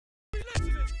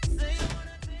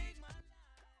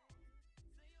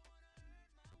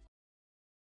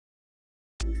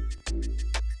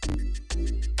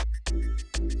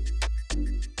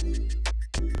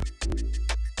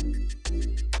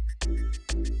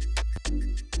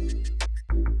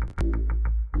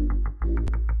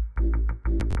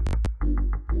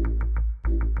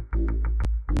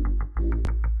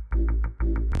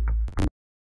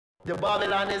The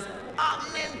Babylon is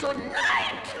happening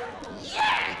tonight!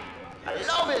 Yeah! I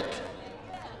love it!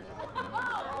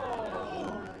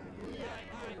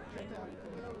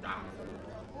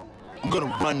 I'm gonna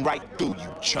run right through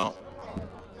you, chump.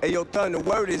 Hey, yo, Thun, the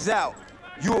word is out.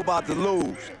 You about to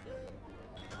lose.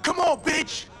 Come on,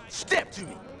 bitch! Step to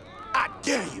me. I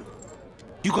dare you.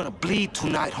 You gonna bleed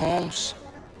tonight, Holmes?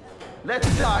 Let's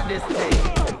start this thing.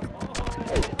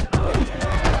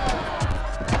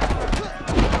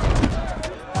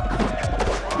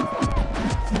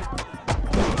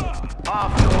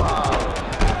 Off the wall.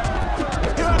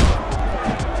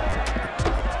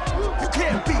 You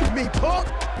can't beat me, punk!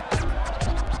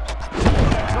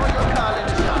 No, you're calling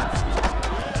the shots.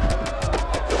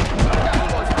 That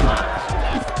was hot.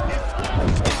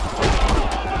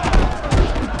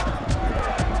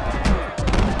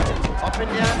 Up in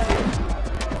the ante.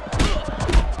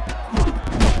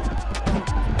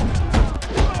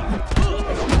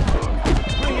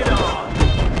 Bring it on.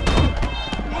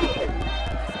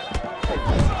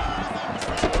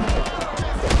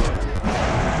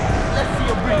 Let's see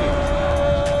you bring it.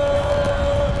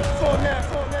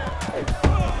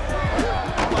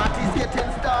 Party's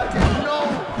getting started now.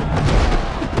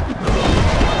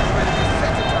 Ready to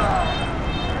set it off.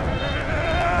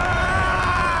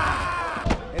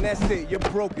 And that's it, you're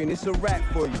broken. It's a wrap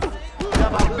for you. You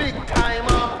have a big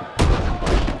timer.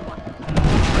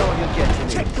 Now you're getting it.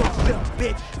 Check yourself,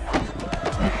 bitch!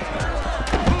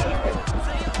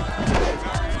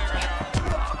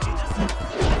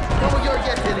 Now you're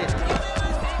getting it.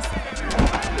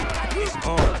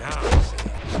 Oh, now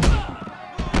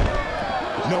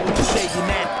know what to say to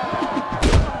now.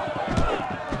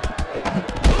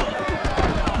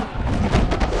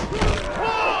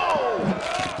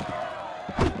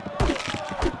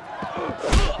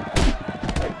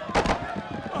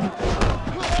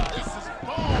 This is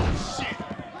bullshit.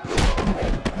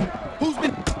 Who's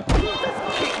been... Let's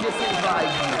kick this in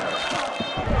right here.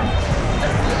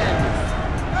 Let's the end.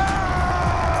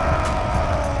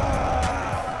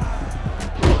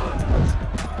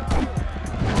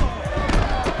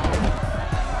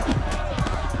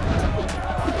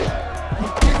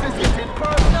 This is getting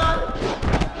personal.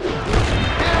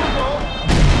 Here we go.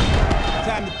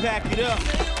 Time to pack it up.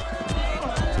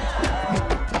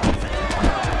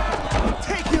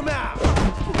 Take him out!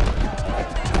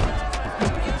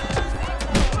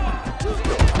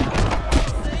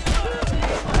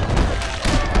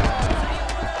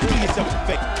 Do yourself a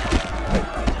favor.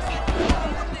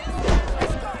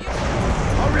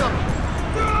 Hurry up.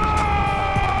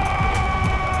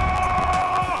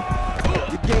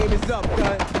 The game is up,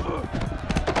 Thun.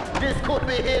 This could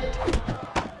be it.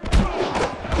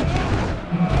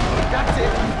 That's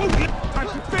it. Time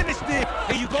to finish this!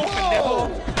 Here you go, pendejo!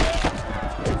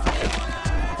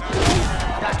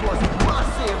 That was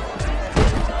massive.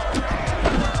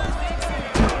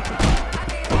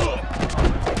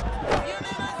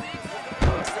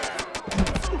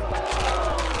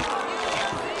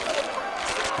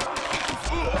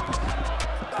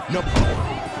 No.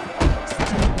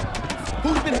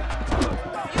 Who's been...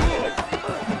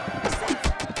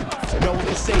 Know what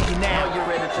to say to you Now now. you're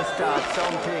ready to start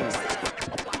something.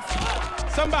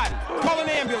 Somebody, call an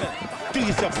ambulance. Do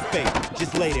yourself a favor.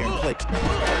 Just lay there and play.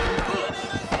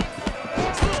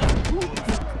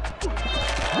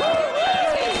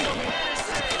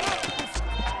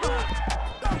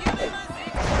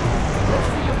 Let's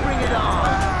see you bring it on.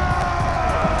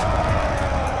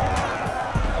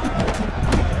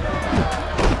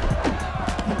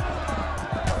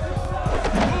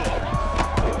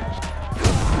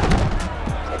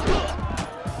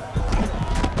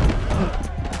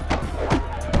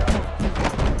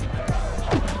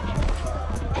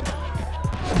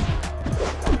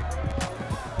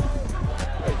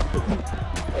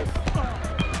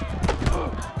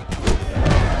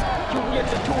 You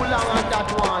waited too long on that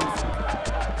one.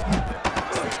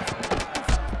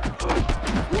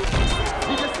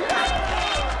 Did you see that?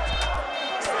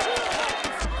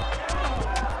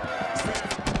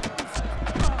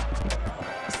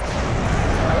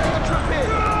 Why are you tripping?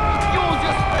 Use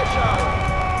your special.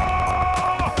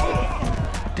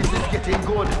 This is getting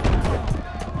good.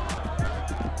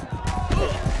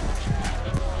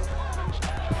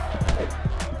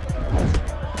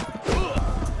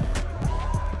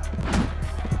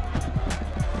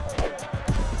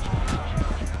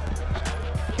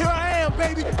 Here I am,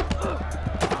 baby.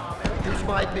 This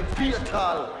might be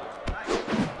fatal.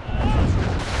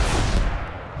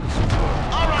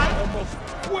 All right. Almost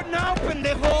What now,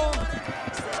 pendejo?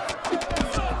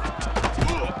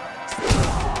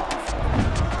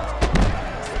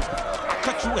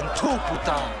 Cut you in two,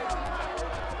 puta.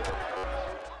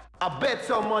 I bet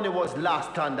some money was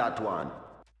lost on that one.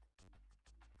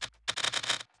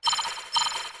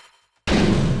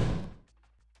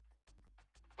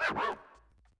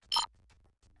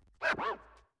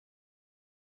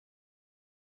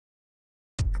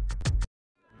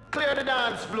 Clear the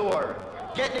dance floor.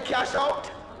 Get the cash out.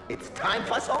 It's time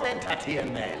for some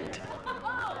entertainment.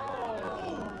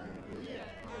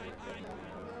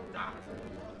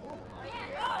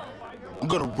 I'm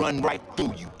gonna run right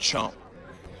through you, chump.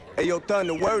 Hey, yo, Thun,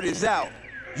 the word is out.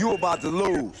 You about to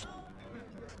lose.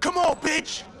 Come on,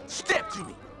 bitch! Step to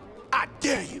me. I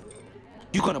dare you.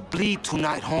 You gonna bleed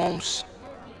tonight, Holmes?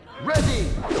 Ready.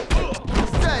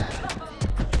 Set.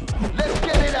 Let's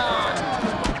get it on.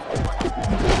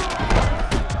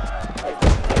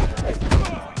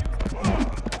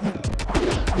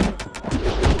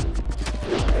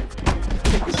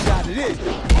 Take a shot at it.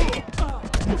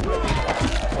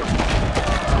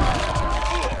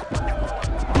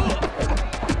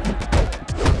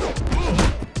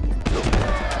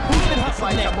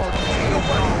 Fight about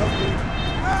nobody.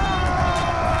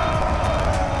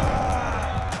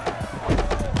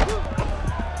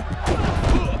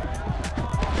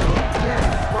 Yes,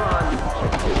 man.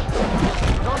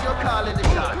 Now you're calling the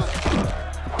shots.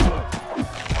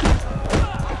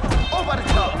 Over the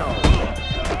top now.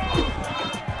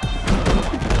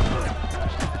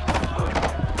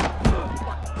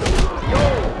 Yo,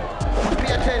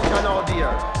 pay attention out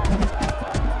there.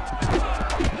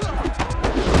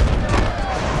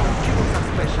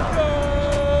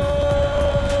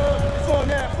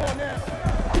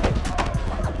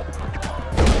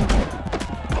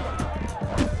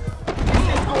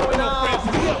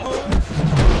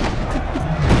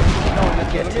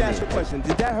 Let me ask you a question.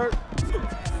 Did that hurt?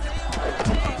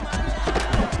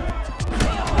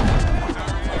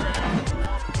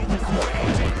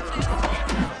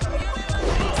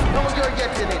 No, you're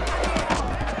getting it.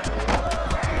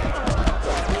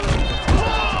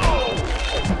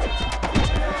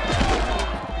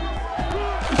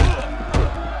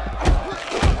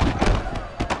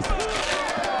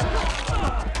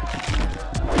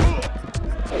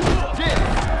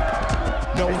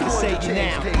 No one can say you now.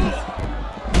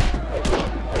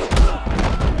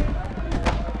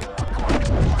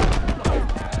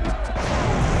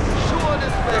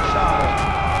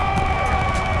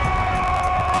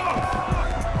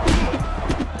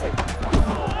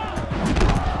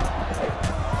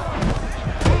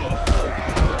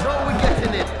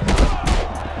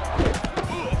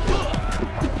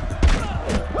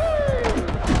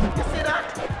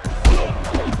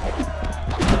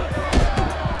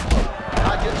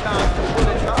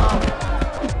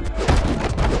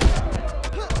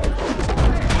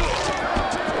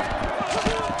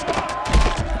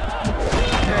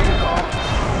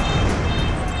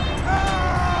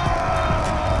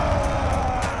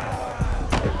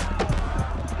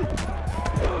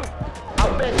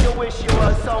 Wish you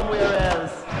were somewhere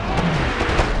else.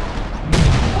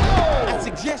 I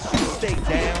suggest you stay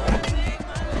down.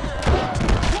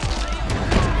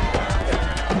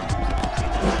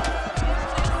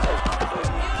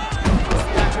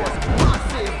 That was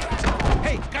massive.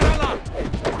 Hey, carala!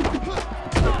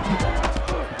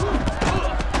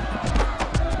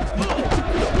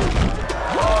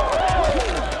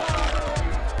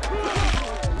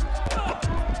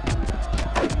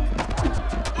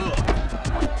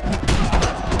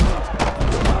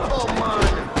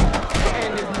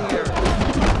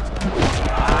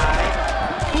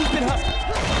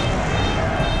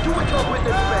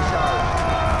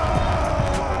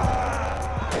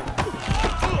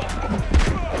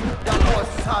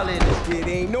 There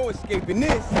ain't no escaping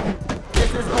this.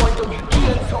 This is going to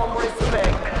gain some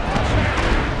respect.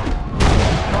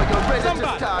 Are you ready to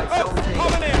start something?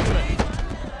 Call an ambulance!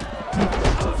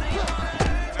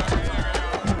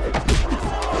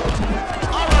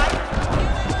 Alright.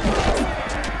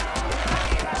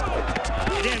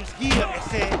 Them's here, I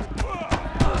said.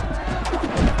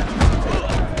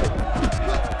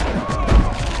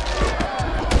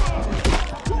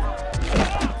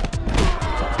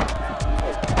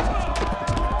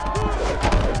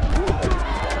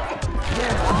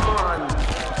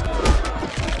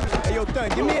 Hey, yo, Thun,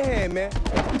 give me a hand, man.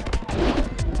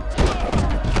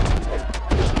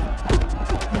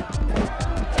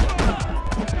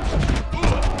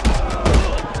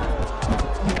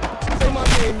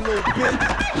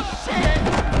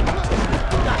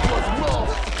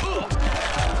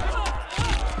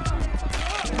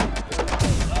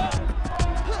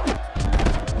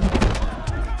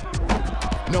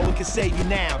 can save you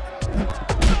now.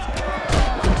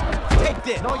 Take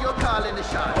this. Now you're calling the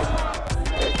shots.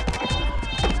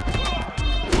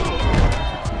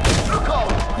 Look out!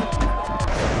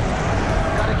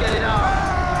 Gotta get it out.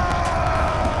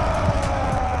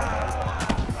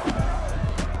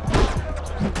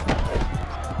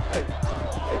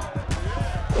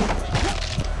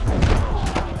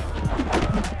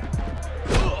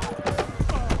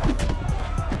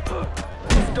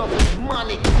 Stuff is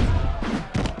money.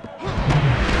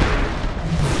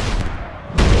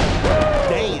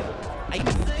 Damn, I even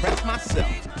impressed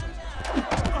myself.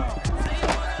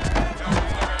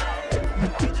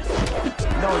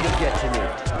 Now you're getting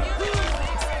it.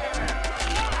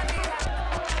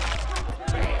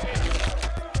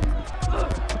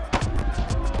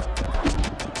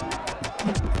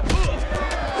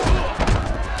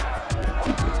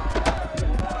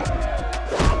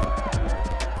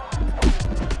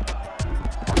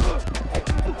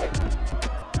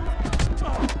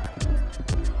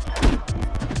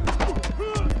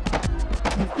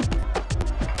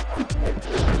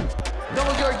 Now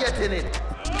you're getting it.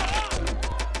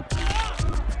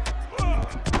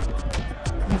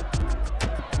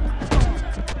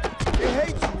 They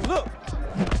hate you, look.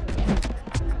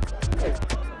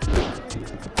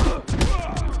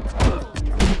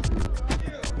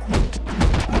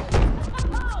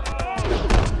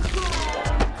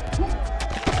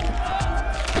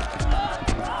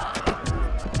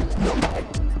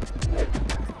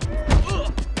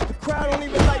 The crowd don't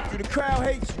even like you. The crowd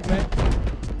hates you, man.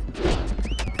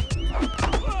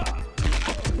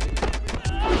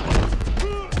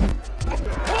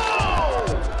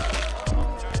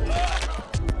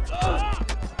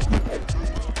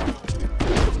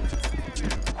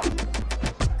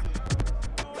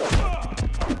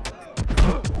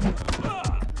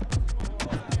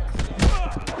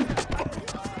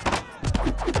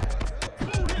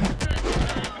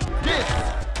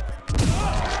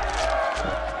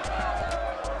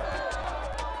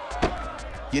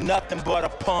 You're nothing but a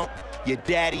punk, your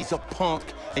daddy's a punk,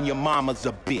 and your mama's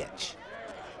a bitch.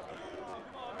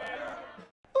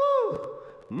 Ooh,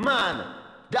 man,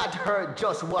 that hurt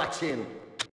just watching.